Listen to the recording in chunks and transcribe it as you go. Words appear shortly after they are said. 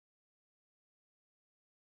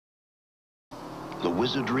The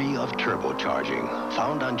wizardry of turbocharging,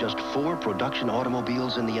 found on just 4 production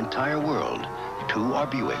automobiles in the entire world. 2 are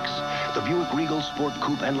Buicks, the Buick Regal Sport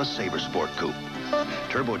Coupe and LeSabre Sport Coupe.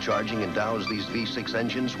 Turbocharging endows these V6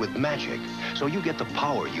 engines with magic, so you get the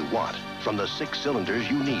power you want from the 6 cylinders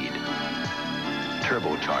you need.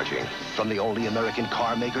 Turbocharging, from the only American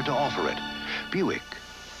car maker to offer it, Buick.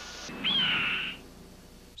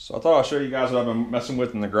 So I thought I'd show you guys what I've been messing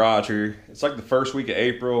with in the garage here. It's like the first week of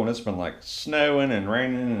April and it's been like snowing and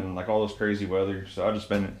raining and like all this crazy weather. So I've just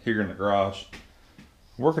been here in the garage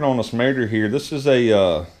working on this motor here. This is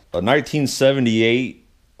a 1978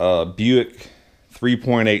 Buick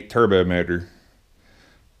 3.8 turbo motor.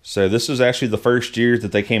 So this is actually the first year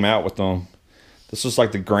that they came out with them. This is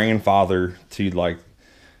like the grandfather to like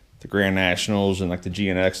the Grand Nationals and like the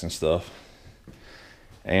GNX and stuff.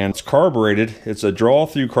 And it's carbureted. It's a draw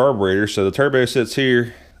through carburetor. So the turbo sits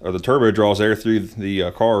here, or the turbo draws air through the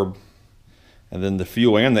carb, and then the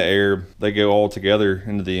fuel and the air, they go all together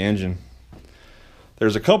into the engine.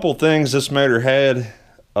 There's a couple things this motor had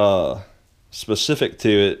specific to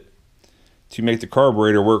it to make the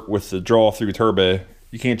carburetor work with the draw through turbo.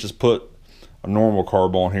 You can't just put a normal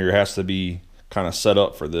carb on here. It has to be kind of set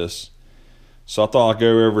up for this. So I thought I'd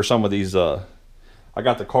go over some of these. I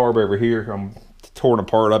got the carb over here. I'm torn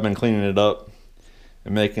apart. I've been cleaning it up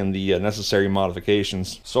and making the necessary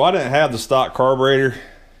modifications. So I didn't have the stock carburetor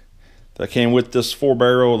that came with this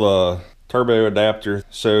 4-barrel turbo adapter.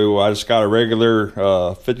 So I just got a regular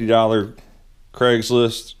 $50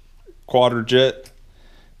 Craigslist quadrajet,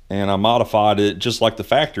 and I modified it just like the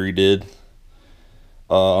factory did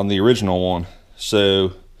on the original one.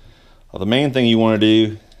 So the main thing you want to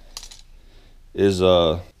do is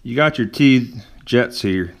you got your 2 jets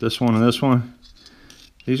here, this one and this one.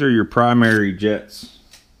 These are your primary jets,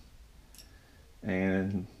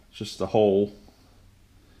 and just the hole.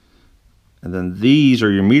 And then these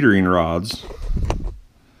are your metering rods,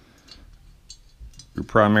 your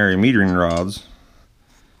primary metering rods.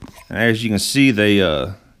 And as you can see, they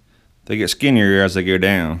get skinnier as they go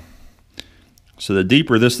down. So the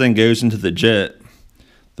deeper this thing goes into the jet,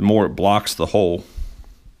 the more it blocks the hole.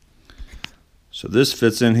 So this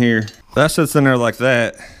fits in here. That sits in there like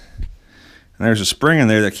that. And there's a spring in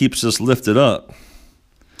there that keeps this lifted up.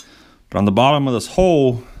 But on the bottom of this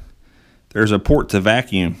hole, there's a port to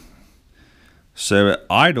vacuum. So at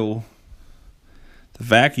idle, the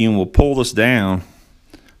vacuum will pull this down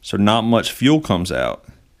so not much fuel comes out.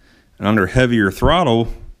 And under heavier throttle,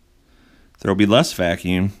 there'll be less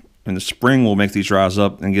vacuum, and the spring will make these rise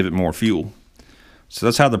up and give it more fuel. So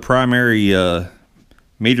that's how the primary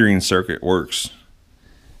metering circuit works.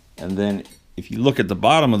 And then if you look at the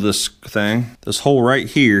bottom of this thing, this hole right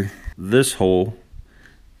here, this hole,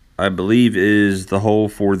 I believe is the hole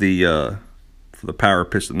for the power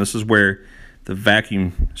piston. This is where the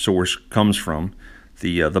vacuum source comes from.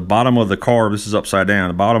 The bottom of the carb, this is upside down.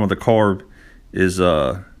 The bottom of the carb is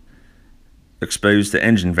exposed to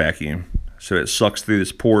engine vacuum. So it sucks through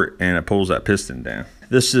this port and it pulls that piston down.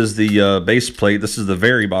 This is the base plate. This is the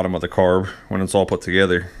very bottom of the carb when it's all put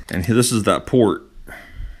together. And this is that port.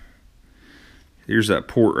 Here's that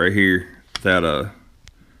port right here that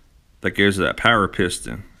goes to that power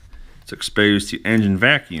piston. It's exposed to engine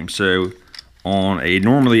vacuum. So on a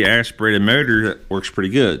normally aspirated motor, that works pretty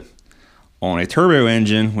good. On a turbo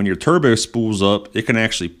engine, when your turbo spools up, it can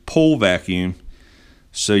actually pull vacuum.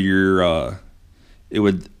 So you're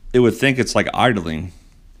it would think it's like idling,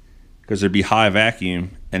 because there'd be high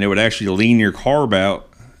vacuum, and it would actually lean your carb out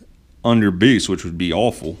under boost, which would be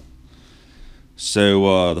awful.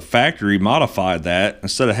 So the factory modified that.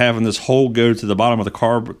 Instead of having this hole go to the bottom of the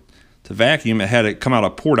carb to vacuum, it had it come out a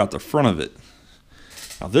port out the front of it.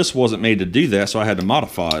 Now this wasn't made to do that, so I had to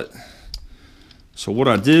modify it. So what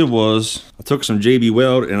I did was I took some JB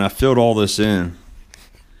Weld and I filled all this in.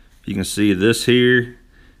 You can see this here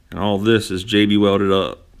and all this is JB welded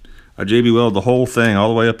up. I JB welded the whole thing all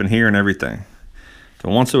the way up in here and everything. So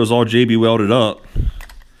once it was all JB welded up,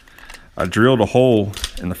 I drilled a hole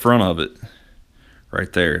in the front of it.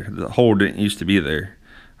 Right there. The hole didn't used to be there.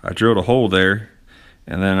 I drilled a hole there,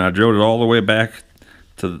 and then I drilled it all the way back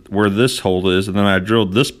to where this hole is, and then I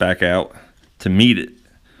drilled this back out to meet it.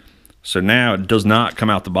 So now it does not come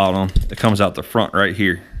out the bottom, it comes out the front right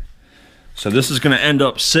here. So this is going to end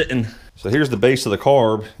up sitting. So here's the base of the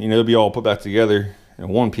carb. You know, it'll be all put back together in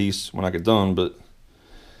one piece when I get done, but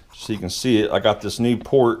so you can see it, I got this new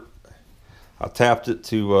port. I tapped it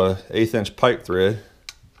to 1/8 inch pipe thread.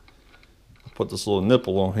 Put this little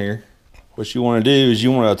nipple on here. What you want to do is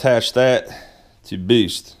you want to attach that to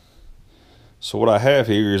boost. So what I have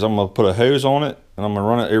here is I'm going to put a hose on it, and I'm going to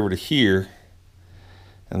run it over to here,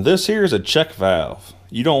 And this here is a check valve.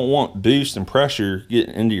 You don't want boost and pressure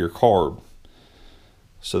getting into your carb.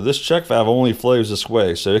 So this check valve only flows this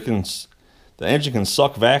way. So the engine can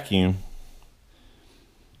suck vacuum,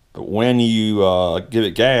 but when you give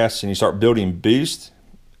it gas and you start building boost,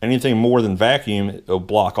 anything more than vacuum, it'll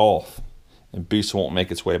block off, and boost won't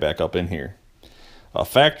make its way back up in here.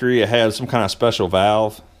 Factory, it has some kind of special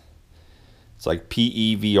valve. It's like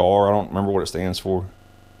PEVR. I don't remember what it stands for.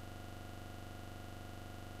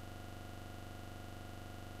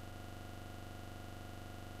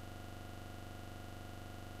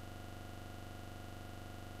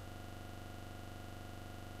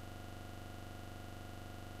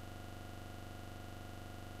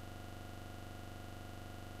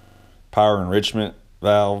 Power enrichment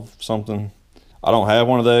valve, something. I don't have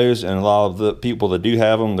one of those, and a lot of the people that do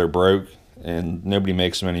have them, they're broke and nobody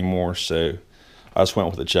makes them anymore, so I just went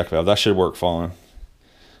with the check valve. That should work fine.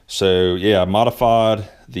 So yeah, I modified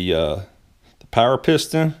the power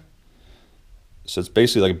piston, so it's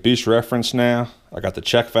basically like a boost reference now. I got the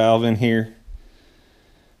check valve in here.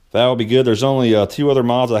 That'll be good. There's only 2 other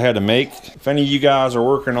mods I had to make. If any of you guys are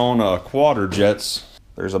working on quadrajets,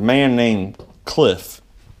 there's a man named Cliff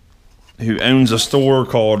who owns a store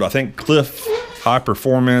called, I think, Cliff High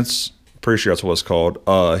Performance. Pretty sure that's what it's called.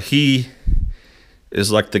 He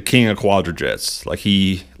is like the king of quadrajets. Like,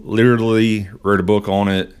 he literally wrote a book on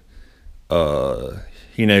it.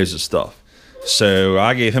 He knows his stuff. So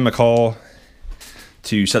I gave him a call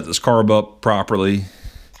to set this carb up properly.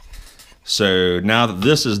 So now that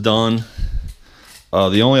this is done,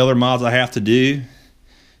 the only other mods I have to do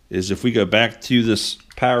is if we go back to this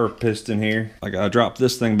power piston here, I gotta drop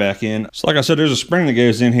this thing back in. So like I said, there's a spring that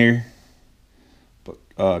goes in here,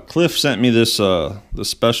 but Cliff sent me this this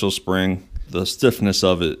special spring. The stiffness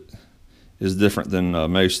of it is different than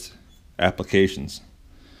most applications.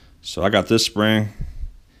 So I got this spring,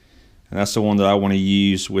 and that's the one that I want to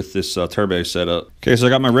use with this turbo setup. Okay, so I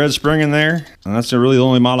got my red spring in there, and that's really the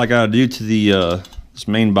only mod I gotta do to the this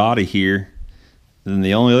main body here. And then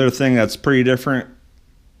the only other thing that's pretty different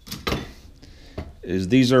is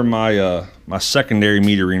these are my my secondary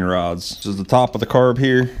metering rods. This is the top of the carb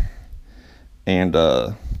here, and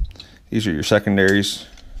these are your secondaries.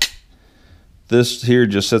 This here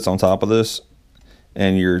just sits on top of this,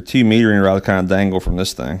 and your 2 metering rods kind of dangle from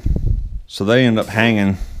this thing. So they end up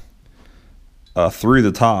hanging through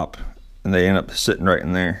the top, and they end up sitting right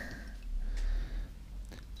in there.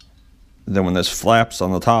 Then when this flaps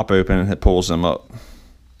on the top open, it pulls them up.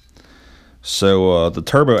 So the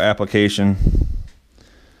turbo application,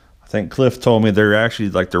 I think Cliff told me they're actually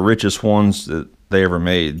like the richest ones that they ever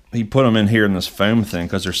made. He put them in here in this foam thing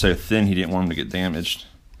because they're so thin he didn't want them to get damaged.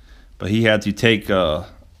 But he had to take like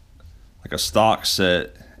a stock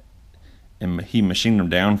set, and he machined them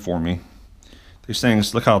down for me. These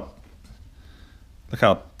things, look how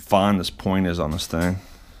fine this point is on this thing.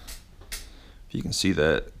 If you can see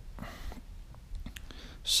that.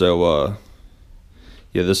 So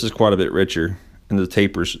yeah, this is quite a bit richer, and the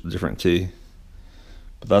taper's different too.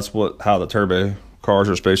 But that's how the turbo cars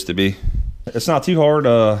are supposed to be. It's not too hard.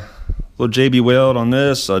 Little JB weld on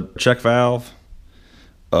this, a check valve,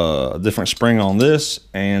 a different spring on this,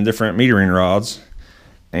 and different metering rods,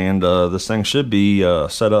 and this thing should be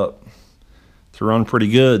set up to run pretty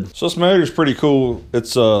good. So this motor is pretty cool.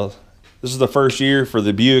 It's this is the first year for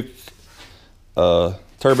the Buick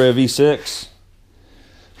Turbo V6.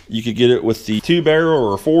 You could get it with the 2-barrel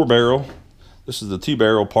or a 4-barrel. This is the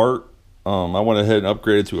 2-barrel part. I went ahead and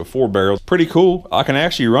upgraded to a 4-barrel. Pretty cool. I can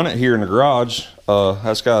actually run it here in the garage. I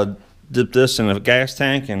just gotta dip this in a gas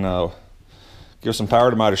tank and give some power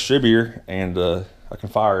to my distributor, and I can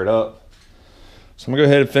fire it up. So I'm gonna go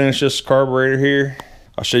ahead and finish this carburetor here.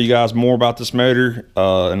 I'll show you guys more about this motor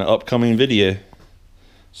in an upcoming video.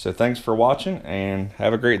 So thanks for watching, and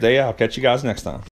have a great day. I'll catch you guys next time.